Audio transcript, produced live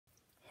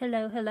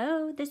Hello,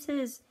 hello. This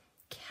is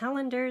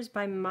Calendars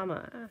by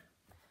Momma.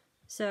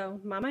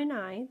 So, Momma and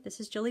I, this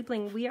is Julie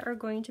Bling, we are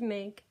going to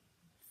make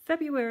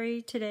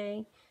February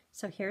today.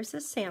 So here's a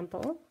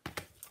sample.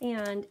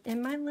 And in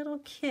my little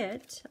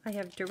kit, I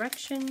have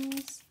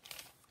directions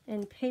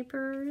and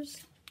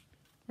papers.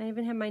 I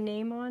even have my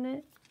name on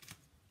it.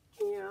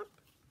 Yep.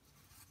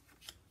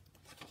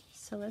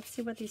 So let's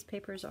see what these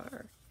papers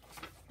are.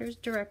 Here's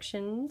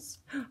directions.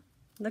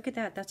 Look at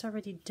that, that's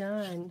already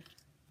done.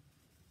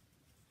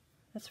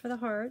 That's for the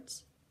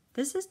hearts.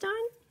 This is done?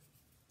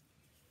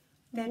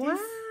 That wow.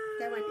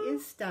 That one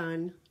is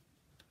done.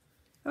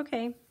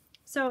 Okay,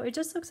 so it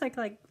just looks like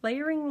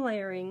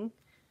layering,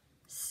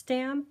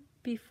 stamp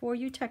before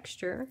you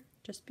texture,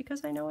 just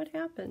because I know what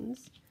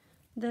happens.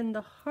 Then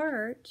the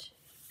heart,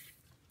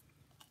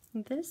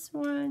 this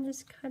one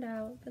is cut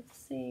out. Let's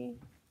see.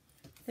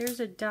 There's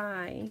a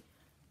die.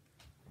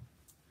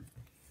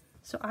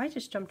 So I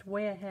just jumped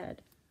way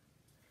ahead.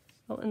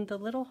 Oh, and the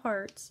little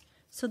hearts.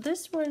 So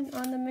this one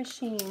on the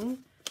machine,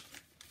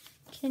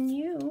 can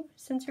you,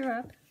 since you're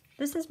up,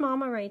 this is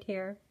Momma right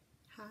here.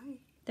 Hi.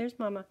 There's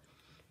Momma.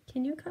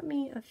 Can you cut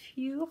me a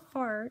few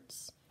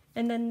hearts?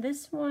 And then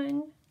this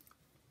one,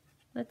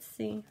 let's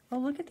see. Oh,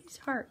 look at these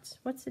hearts.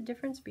 What's the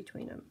difference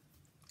between them?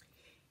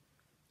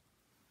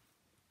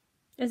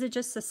 Is it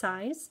just the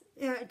size?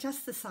 Yeah,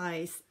 just the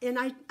size. And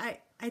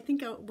I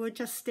think we'll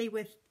just stay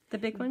with the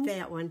big ones?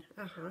 That one.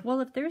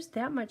 Well, if there's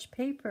that much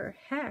paper,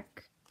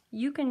 heck,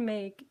 you can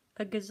make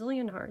a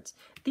gazillion hearts.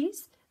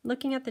 These,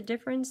 looking at the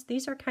difference,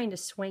 these are kind of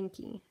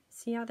swanky.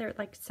 See how they're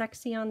like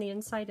sexy on the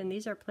inside, and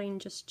these are plain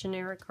just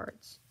generic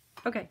hearts.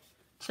 Okay,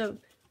 so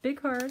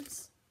big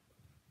hearts.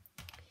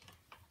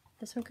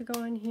 This one could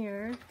go on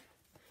here.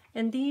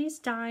 And these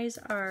dies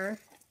are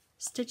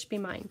Stitch Be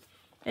Mine.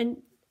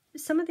 And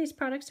some of these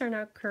products are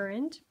not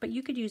current, but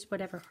you could use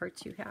whatever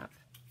hearts you have.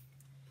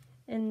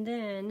 And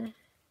then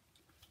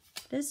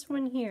this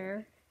one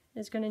here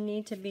is going to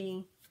need to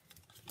be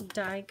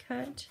die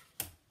cut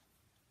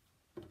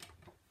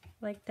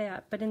like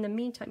that. But in the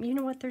meantime, you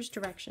know what? There's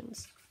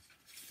directions.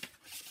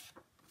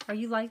 Are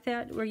you like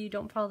that, where you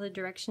don't follow the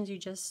directions, you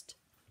just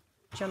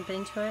jump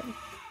into it?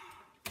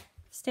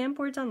 Stamp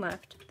words on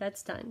left.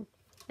 That's done.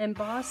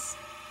 Emboss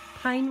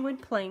pine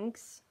wood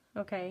planks.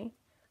 Okay.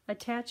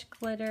 Attach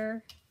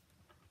glitter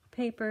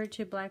paper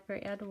to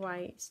blackberry, add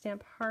white.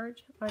 Stamp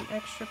heart on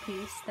extra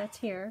piece. That's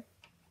here.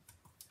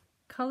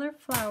 Color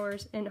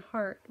flowers in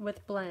heart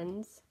with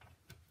blends.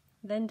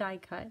 Then die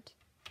cut.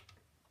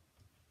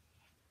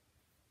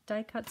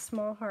 Die cut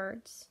small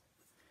hearts.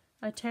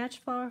 Attach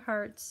flower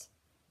hearts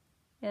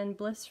and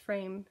bliss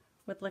frame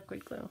with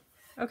liquid glue.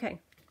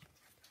 Okay.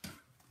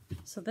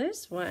 So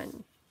this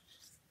one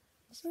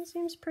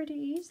seems pretty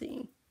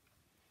easy.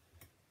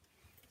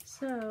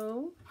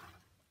 So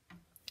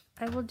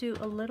I will do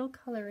a little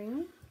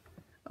coloring.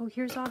 Oh,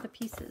 here's all the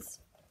pieces.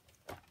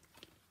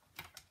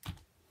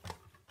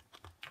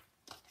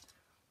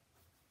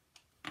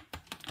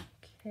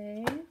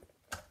 Okay.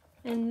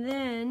 And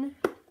then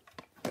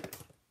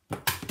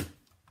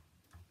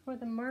for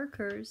the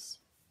markers,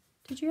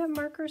 did you have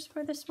markers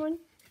for this one?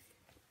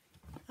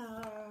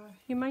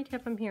 You might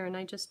have them here and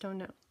I just don't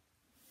know.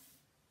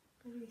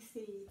 Let me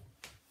see.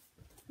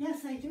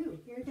 Yes, I do.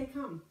 Here they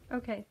come.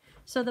 Okay,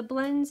 so the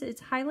blends,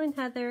 it's Highland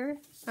Heather.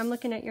 I'm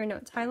looking at your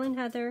notes. Highland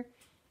Heather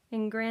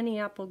and Granny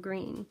Apple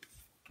Green.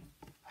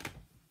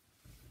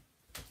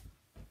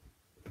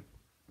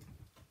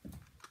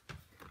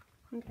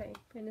 Okay,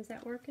 and is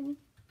that working?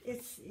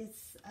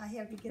 I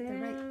have to get the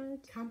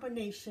right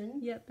combination.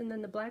 Yep, and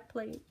then the black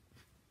plate.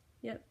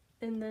 Yep,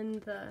 and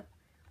then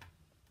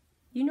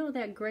you know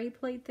that gray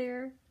plate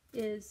there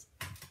is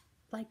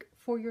like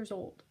 4 years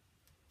old.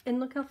 And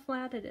look how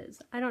flat it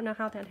is. I don't know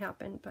how that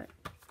happened, but...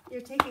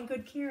 You're taking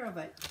good care of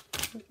it.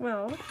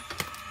 Well,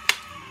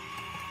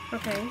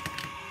 okay.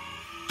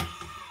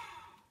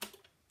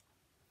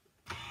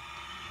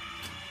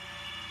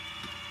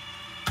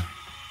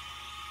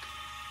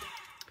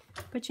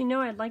 But you know,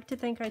 I'd like to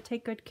think I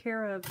take good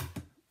care of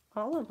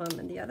all of them,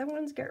 and the other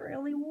ones get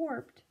really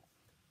warped.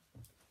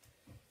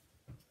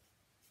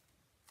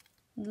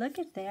 Look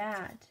at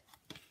that.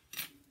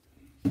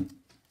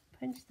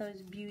 Punch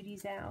those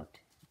beauties out.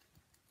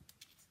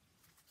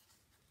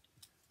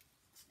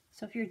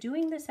 So if you're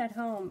doing this at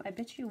home, I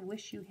bet you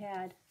wish you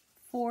had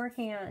 4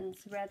 hands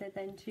rather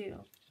than 2.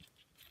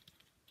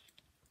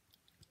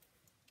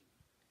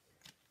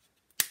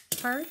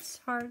 Hearts,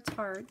 hearts,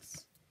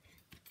 hearts.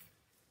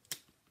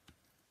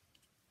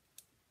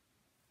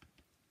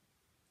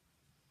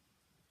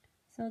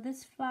 So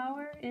this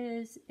flower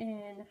is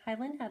in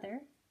Highland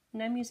Heather,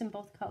 and I'm using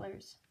both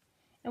colors.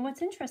 And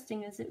what's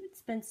interesting is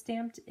it's been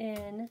stamped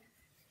in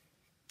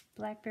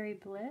Blackberry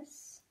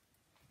Bliss,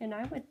 and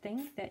I would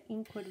think that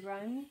ink would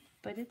run,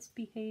 but it's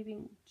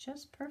behaving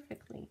just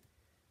perfectly.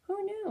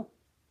 Who knew?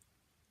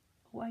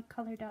 Oh, I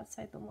colored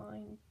outside the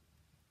line.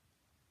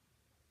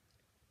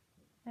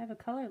 I have a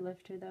color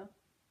lifter though.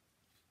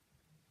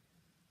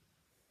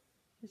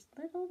 Just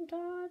little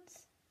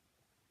dots.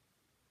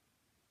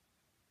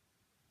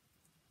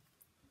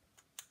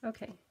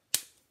 Okay,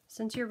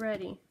 since you're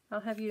ready,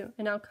 I'll have you,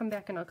 and I'll come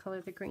back and I'll color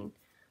the green.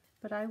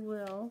 But I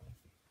will,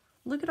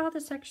 look at all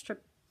this extra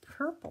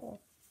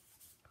purple.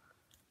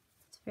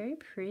 It's very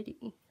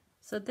pretty.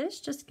 So this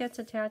just gets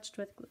attached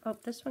with, oh,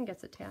 this one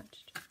gets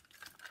attached.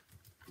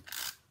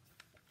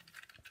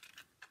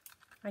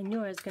 I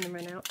knew I was going to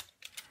run out.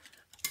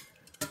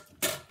 I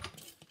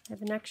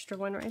have an extra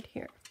one right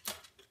here.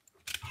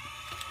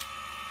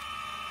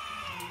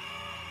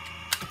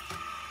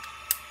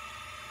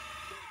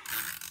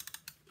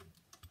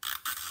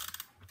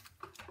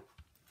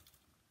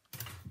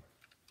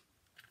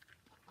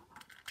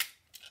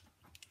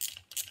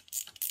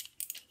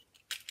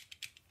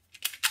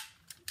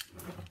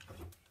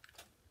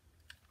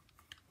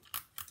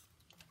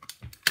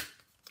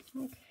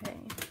 Okay,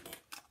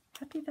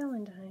 happy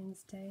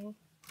Valentine's Day.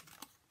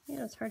 You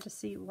know, it's hard to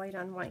see white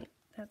on white.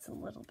 That's a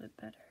little bit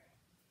better.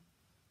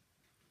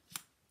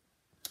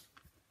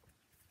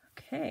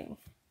 Okay,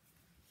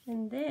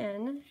 and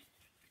then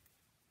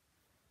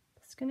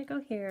it's going to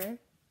go here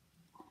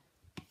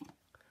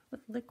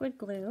with liquid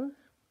glue,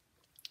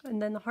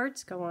 and then the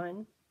hearts go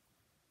on.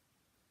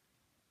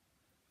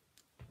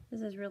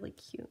 This is really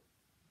cute.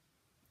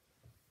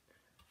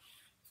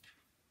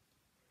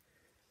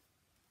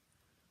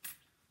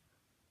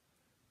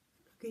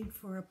 Looking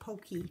for a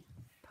pokey.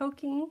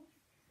 Pokey.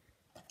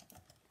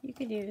 You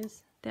could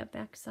use that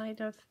back side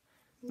of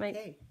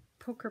my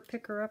poker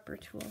picker-upper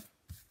tool.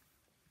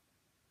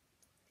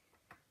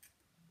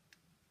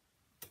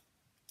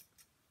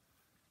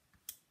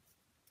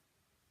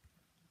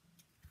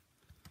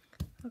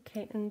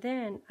 Okay, and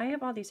then I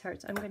have all these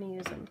hearts. I'm going to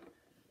use them.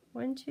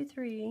 1, 2,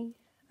 3.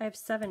 I have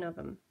 7 of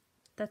them.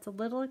 That's a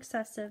little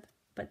excessive,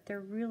 but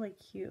they're really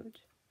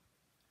cute.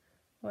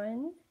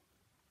 1,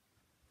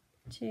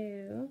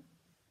 2,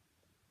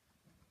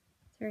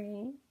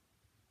 3,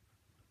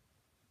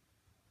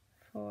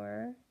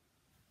 4.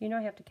 You know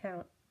I have to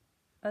count.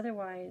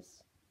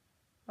 Otherwise,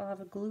 I'll have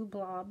a glue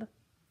blob.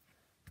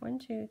 1,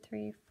 2,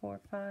 3,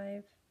 4,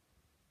 5,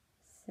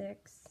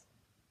 6.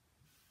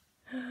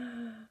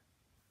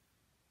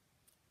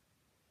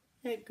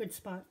 Hey, good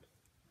spot.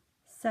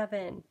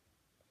 7.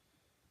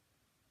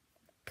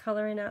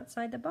 Coloring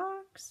outside the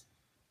box.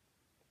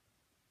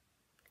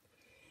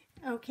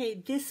 Okay,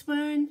 this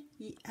one,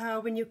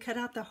 when you cut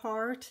out the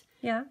heart,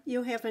 Yeah.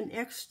 you'll have an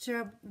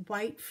extra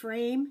white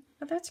frame.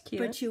 Oh, that's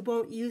cute. But you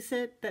won't use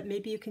it, but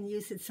maybe you can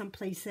use it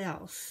someplace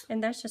else.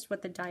 And that's just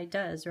what the die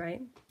does,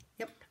 right?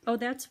 Yep. Oh,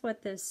 that's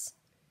what this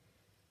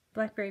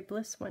Blackberry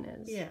Bliss one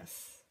is.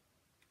 Yes.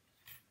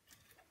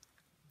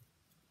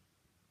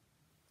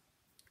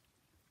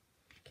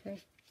 Okay.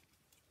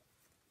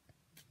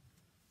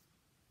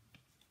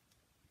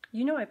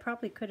 You know, I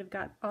probably could have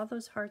got all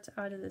those hearts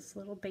out of this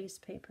little base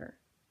paper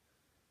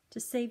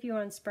to save you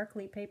on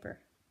sparkly paper.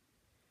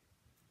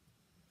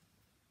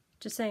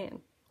 Just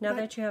saying. Now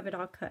that you have it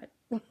all cut.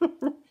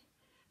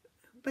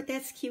 But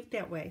that's cute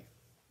that way.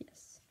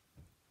 Yes.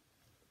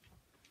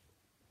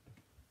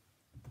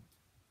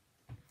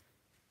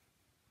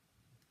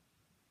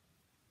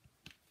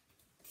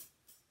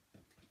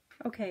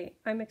 Okay,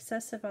 I'm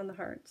excessive on the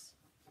hearts.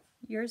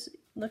 Yours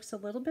looks a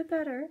little bit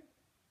better,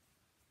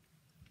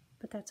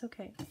 but that's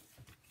okay.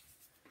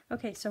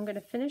 Okay, so I'm going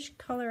to finish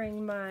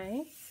coloring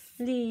my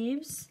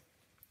leaves.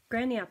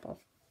 Granny apple.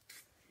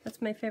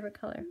 That's my favorite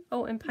color.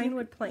 Oh, and pine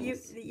wood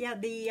planks. Yeah,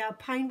 the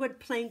pine wood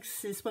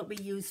planks is what we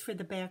use for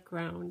the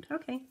background.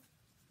 Okay.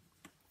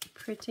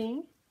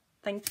 Pretty.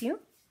 Thank you.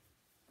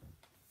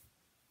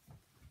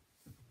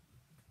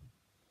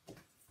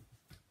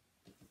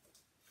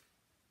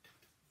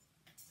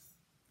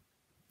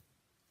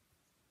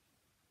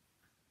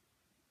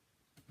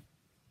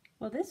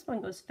 Well, this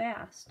one goes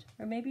fast,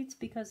 or maybe it's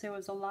because there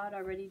was a lot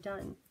already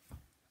done.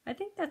 I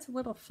think that's a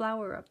little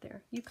flower up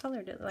there. You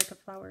colored it like a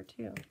flower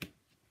too.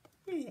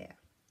 Yeah.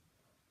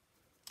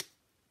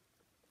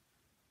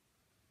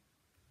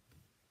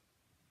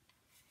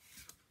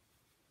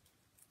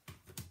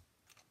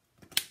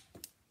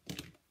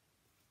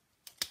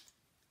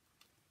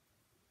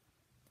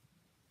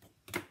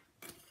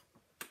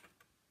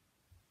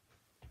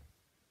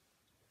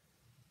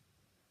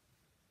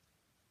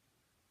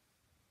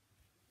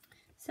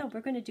 So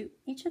we're going to do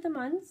each of the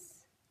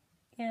months,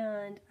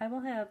 and I will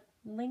have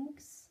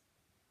links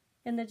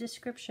in the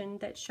description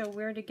that show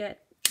where to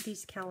get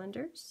these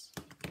calendars.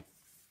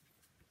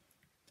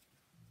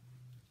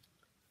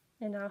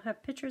 And I'll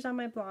have pictures on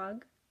my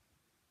blog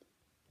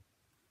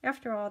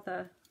after all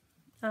the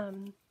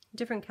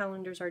different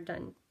calendars are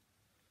done.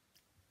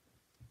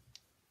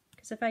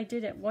 Because if I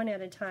did it one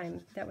at a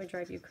time, that would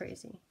drive you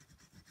crazy.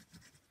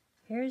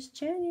 Here's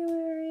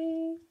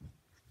January.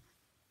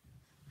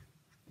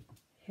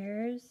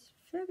 Here's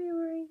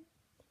February.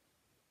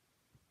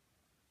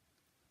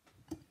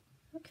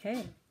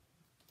 Okay.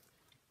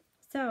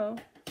 So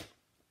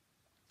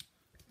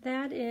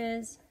that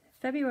is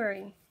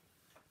February.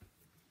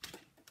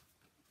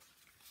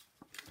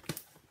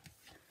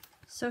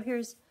 So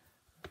here's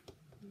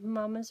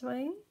Mama's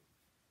Way,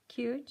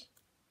 cute,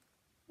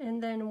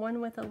 and then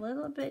one with a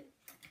little bit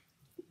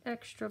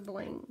extra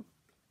bling,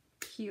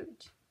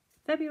 cute.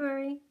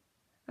 February.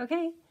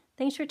 Okay,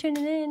 thanks for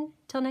tuning in.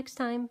 Till next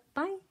time.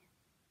 Bye.